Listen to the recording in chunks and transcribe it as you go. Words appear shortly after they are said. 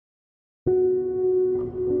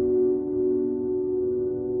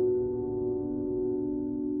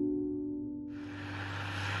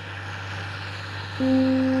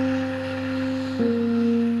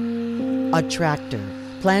a tractor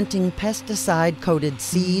planting pesticide-coated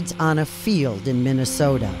seeds on a field in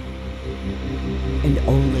Minnesota. And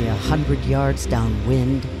only 100 yards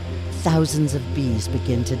downwind, thousands of bees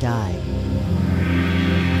begin to die.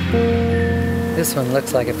 This one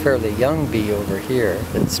looks like a fairly young bee over here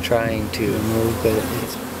that's trying to move, but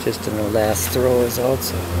it's just in the last throes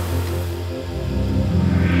also.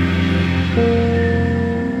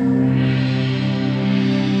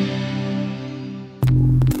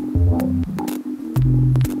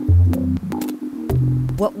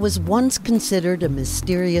 What was once considered a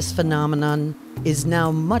mysterious phenomenon is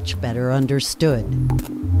now much better understood.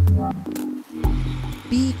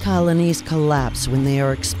 Bee colonies collapse when they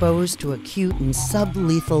are exposed to acute and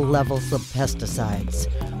sublethal levels of pesticides,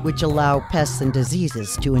 which allow pests and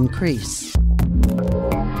diseases to increase.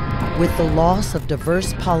 With the loss of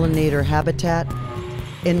diverse pollinator habitat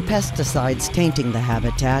and pesticides tainting the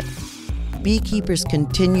habitat, beekeepers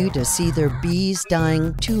continue to see their bees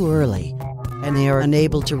dying too early, and they are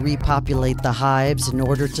unable to repopulate the hives in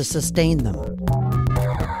order to sustain them.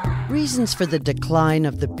 Reasons for the decline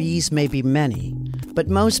of the bees may be many, but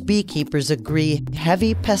most beekeepers agree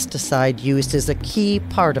heavy pesticide use is a key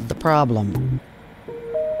part of the problem.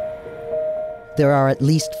 There are at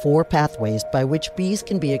least 4 pathways by which bees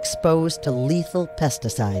can be exposed to lethal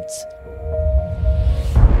pesticides.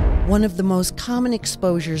 One of the most common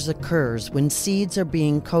exposures occurs when seeds are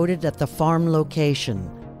being coated at the farm location,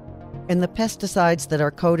 and the pesticides that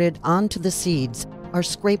are coated onto the seeds are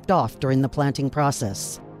scraped off during the planting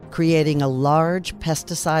process, creating a large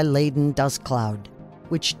pesticide-laden dust cloud,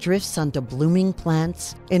 which drifts onto blooming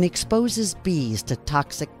plants and exposes bees to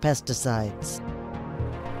toxic pesticides.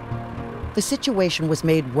 The situation was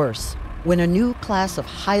made worse when a new class of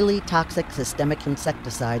highly toxic systemic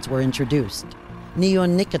insecticides were introduced,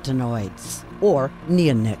 neonicotinoids, or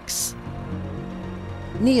neonics.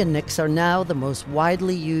 Neonics are now the most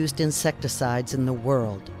widely used insecticides in the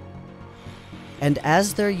world. And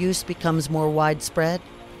as their use becomes more widespread,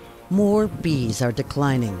 more bees are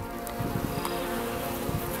declining.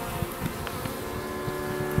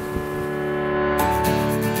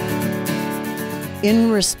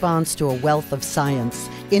 In response to a wealth of science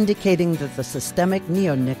indicating that the systemic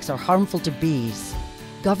neonics are harmful to bees,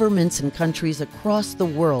 governments in countries across the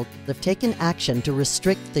world have taken action to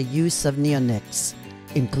restrict the use of neonics,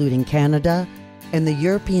 including Canada and the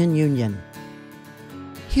European Union.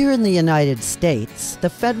 Here in the United States, the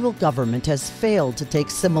federal government has failed to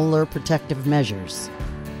take similar protective measures.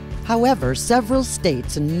 However, several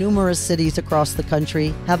states and numerous cities across the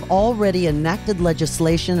country have already enacted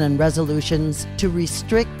legislation and resolutions to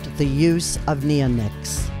restrict the use of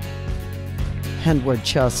neonics. And we're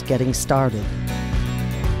just getting started.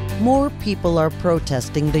 More people are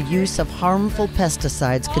protesting the use of harmful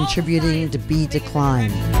pesticides contributing to bee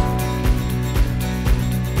decline.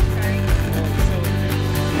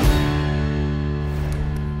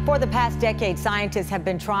 For the past decade, scientists have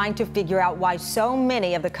been trying to figure out why so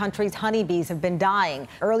many of the country's honeybees have been dying.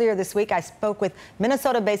 Earlier this week, I spoke with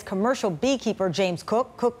Minnesota-based commercial beekeeper James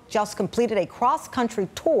Cook. Cook just completed a cross-country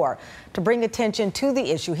tour to bring attention to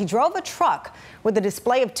the issue. He drove a truck with a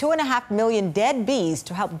display of 2.5 million dead bees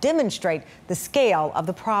to help demonstrate the scale of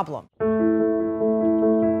the problem.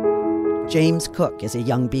 James Cook is a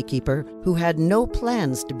young beekeeper who had no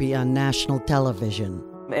plans to be on national television.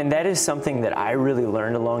 And that is something that I really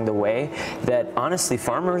learned along the way, that honestly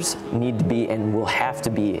farmers need to be and will have to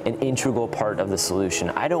be an integral part of the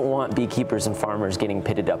solution. I don't want beekeepers and farmers getting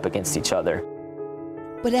pitted up against each other.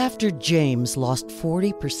 But after James lost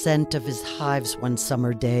 40% of his hives one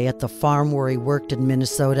summer day at the farm where he worked in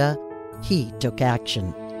Minnesota, he took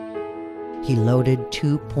action. He loaded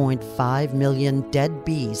 2.5 million dead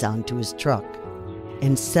bees onto his truck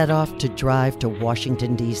and set off to drive to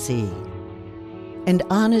Washington, D.C. And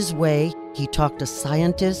on his way, he talked to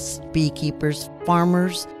scientists, beekeepers,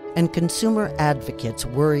 farmers, and consumer advocates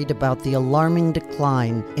worried about the alarming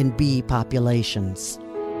decline in bee populations.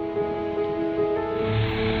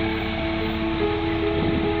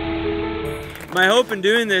 My hope in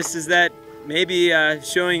doing this is that maybe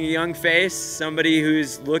showing a young face, somebody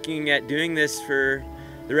who's looking at doing this for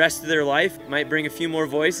the rest of their life, might bring a few more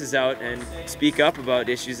voices out and speak up about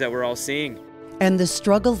issues that we're all seeing. And the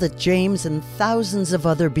struggle that James and thousands of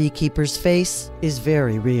other beekeepers face is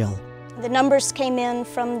very real. The numbers came in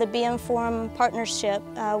from the Bee Inform Partnership,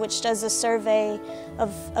 which does a survey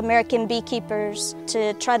of American beekeepers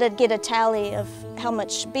to try to get a tally of how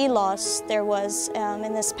much bee loss there was.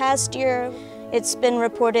 In this past year, it's been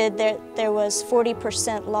reported that there was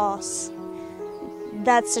 40% loss.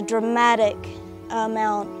 That's a dramatic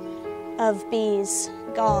amount of bees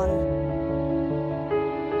gone.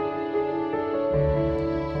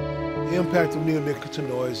 The impact of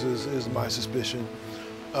neonicotinoids is my suspicion.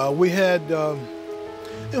 We had,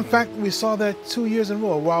 in fact, we saw that 2 years in a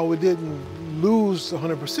row. While we didn't lose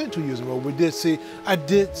 100% 2 years in a row, I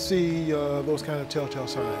did see those kind of telltale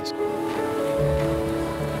signs.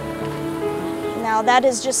 Now that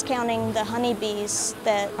is just counting the honeybees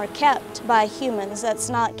that are kept by humans. That's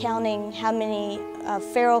not counting how many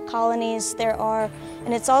feral colonies there are,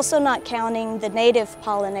 and it's also not counting the native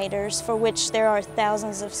pollinators, for which there are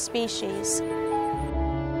thousands of species.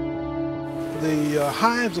 The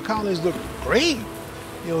hives, the colonies look great.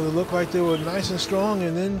 You know, they look like they were nice and strong,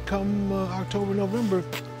 and then come October, November,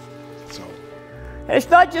 so. And it's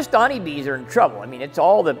not just the honeybees are in trouble. I mean, it's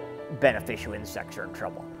all the beneficial insects are in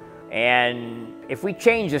trouble. And if we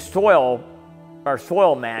change the soil, our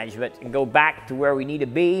soil management, and go back to where we need to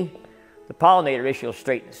be, the pollinator issue will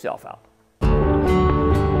straighten itself out.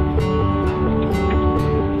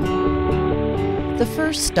 The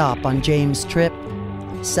first stop on James' trip,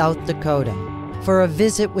 South Dakota, for a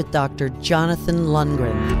visit with Dr. Jonathan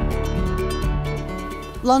Lundgren.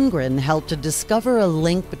 Lundgren helped to discover a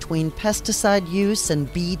link between pesticide use and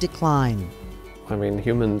bee decline. I mean,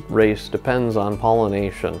 human race depends on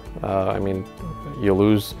pollination. I mean, you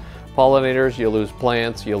lose pollinators, you lose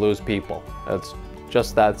plants, you lose people. It's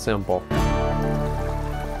just that simple.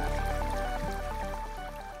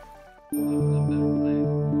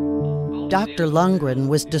 Dr. Lundgren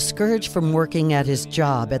was discouraged from working at his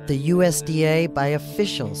job at the USDA by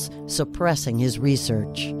officials suppressing his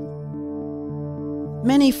research.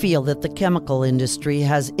 Many feel that the chemical industry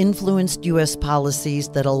has influenced U.S. policies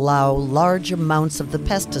that allow large amounts of the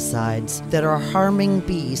pesticides that are harming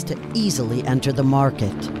bees to easily enter the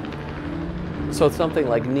market. So something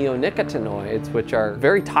like neonicotinoids, which are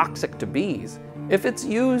very toxic to bees, if it's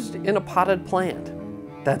used in a potted plant,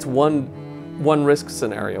 that's one risk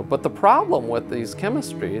scenario. But the problem with these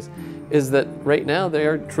chemistries is that right now they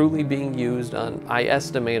are truly being used on, I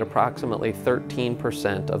estimate, approximately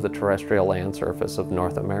 13% of the terrestrial land surface of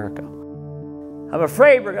North America. I'm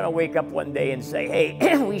afraid we're going to wake up one day and say,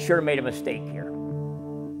 hey, we sure made a mistake here.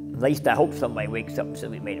 At least I hope somebody wakes up and says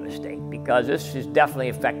we made a mistake, because this is definitely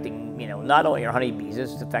affecting, you know, not only our honeybees,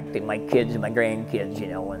 this is affecting my kids and my grandkids, you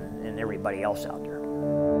know, and everybody else out there.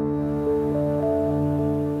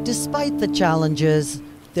 Despite the challenges,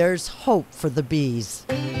 there's hope for the bees.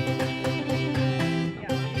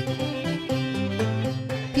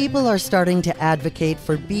 People are starting to advocate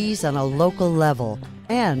for bees on a local level,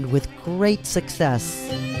 and with great success.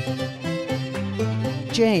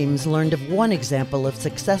 James learned of one example of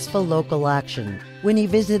successful local action when he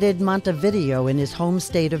visited Montevideo in his home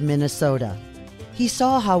state of Minnesota. He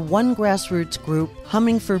saw how one grassroots group,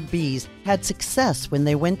 Humming for Bees, had success when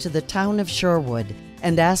they went to the town of Shorewood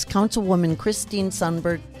and asked Councilwoman Christine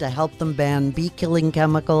Sundberg to help them ban bee-killing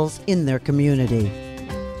chemicals in their community.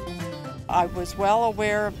 I was well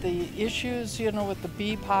aware of the issues, you know, with the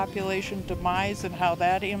bee population demise and how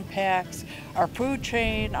that impacts our food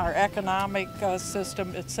chain, our economic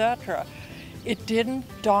system, etc. It didn't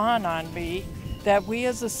dawn on me that we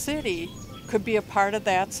as a city could be a part of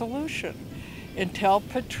that solution until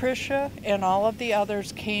Patricia and all of the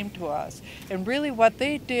others came to us. And really what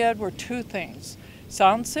they did were two things.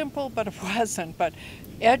 Sounds simple, but it wasn't, but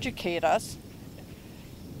educate us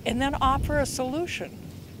and then offer a solution.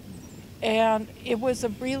 And it was a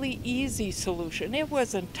really easy solution. It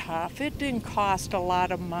wasn't tough. It didn't cost a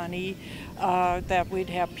lot of money that we'd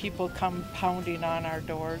have people come pounding on our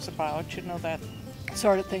doors about, you know, that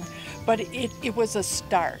sort of thing. But it was a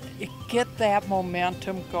start. It get that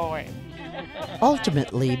momentum going.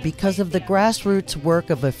 Ultimately, because of the grassroots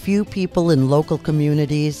work of a few people in local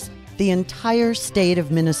communities, the entire state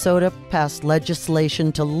of Minnesota passed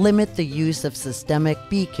legislation to limit the use of systemic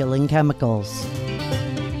bee-killing chemicals.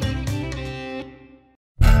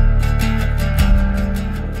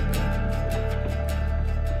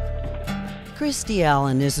 Christy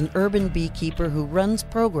Allen is an urban beekeeper who runs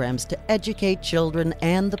programs to educate children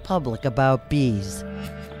and the public about bees.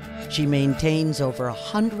 She maintains over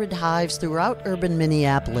 100 hives throughout urban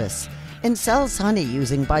Minneapolis and sells honey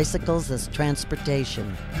using bicycles as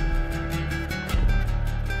transportation.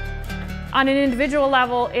 On an individual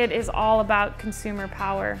level, it is all about consumer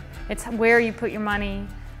power. It's where you put your money,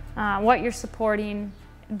 what you're supporting,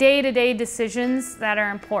 day-to-day decisions that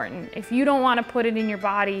are important. If you don't want to put it in your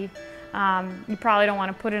body, you probably don't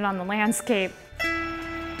want to put it on the landscape.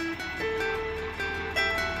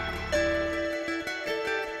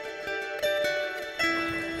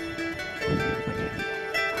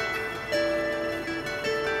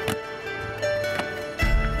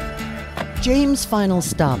 James' final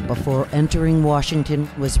stop before entering Washington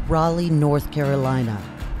was Raleigh, North Carolina.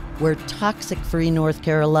 where toxic-free North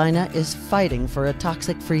Carolina is fighting for a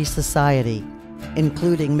toxic-free society,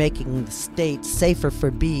 including making the state safer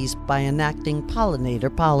for bees by enacting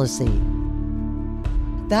pollinator policy.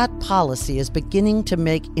 That policy is beginning to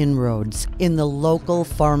make inroads in the local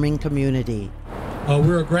farming community.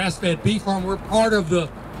 We're a grass-fed bee farm. We're part of the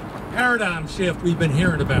paradigm shift we've been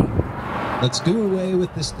hearing about. Let's do away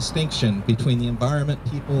with this distinction between the environment,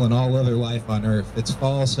 people, and all other life on Earth. It's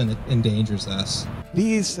false and it endangers us.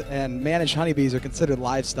 Bees and managed honeybees are considered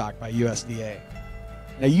livestock by USDA.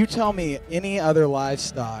 Now you tell me any other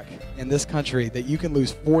livestock in this country that you can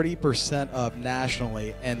lose 40% of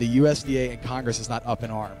nationally and the USDA and Congress is not up in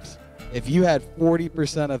arms. If you had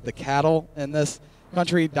 40% of the cattle in this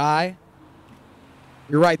country die,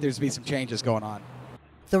 you're right, there's been some changes going on.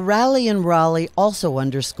 The rally in Raleigh also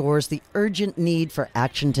underscores the urgent need for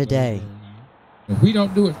action today. If we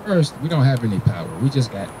don't do it first, we don't have any power. We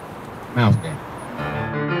just got mouth game.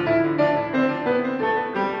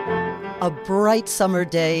 A bright summer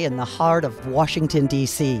day in the heart of Washington,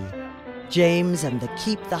 D.C. James and the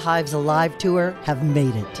Keep the Hives Alive tour have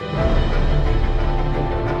made it.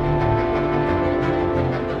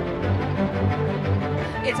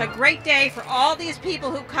 It's a great day for all these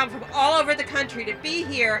people who come from all over the country to be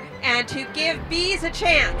here and to give bees a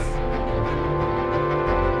chance.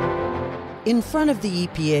 In front of the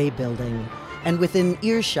EPA building, and within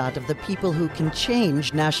earshot of the people who can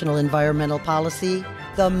change national environmental policy,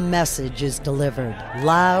 the message is delivered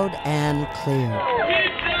loud and clear. Keep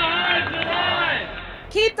the hives alive!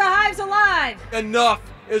 Keep the hives alive! Enough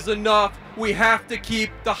is enough. We have to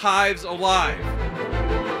keep the hives alive.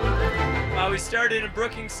 We started in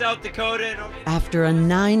Brookings, South Dakota. After a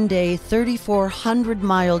 9-day,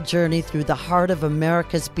 3,400-mile journey through the heart of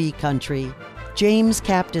America's bee country, James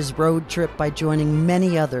capped his road trip by joining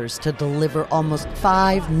many others to deliver almost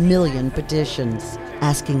 5 million petitions,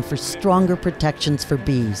 asking for stronger protections for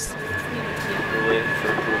bees.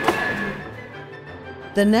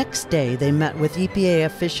 The next day, they met with EPA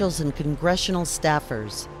officials and congressional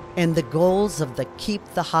staffers, and the goals of the Keep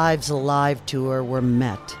the Hives Alive tour were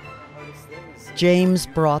met. James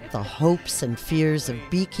brought the hopes and fears of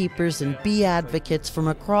beekeepers and bee advocates from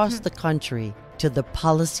across the country to the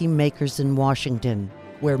policymakers in Washington,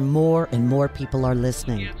 where more and more people are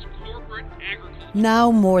listening.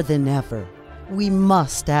 Now more than ever, we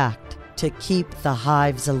must act to keep the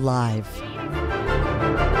hives alive.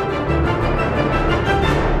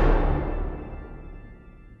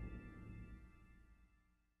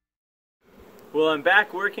 Well, I'm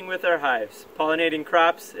back working with our hives, pollinating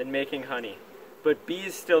crops and making honey. But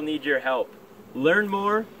bees still need your help. Learn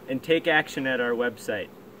more and take action at our website.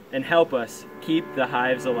 And help us keep the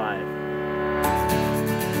hives alive.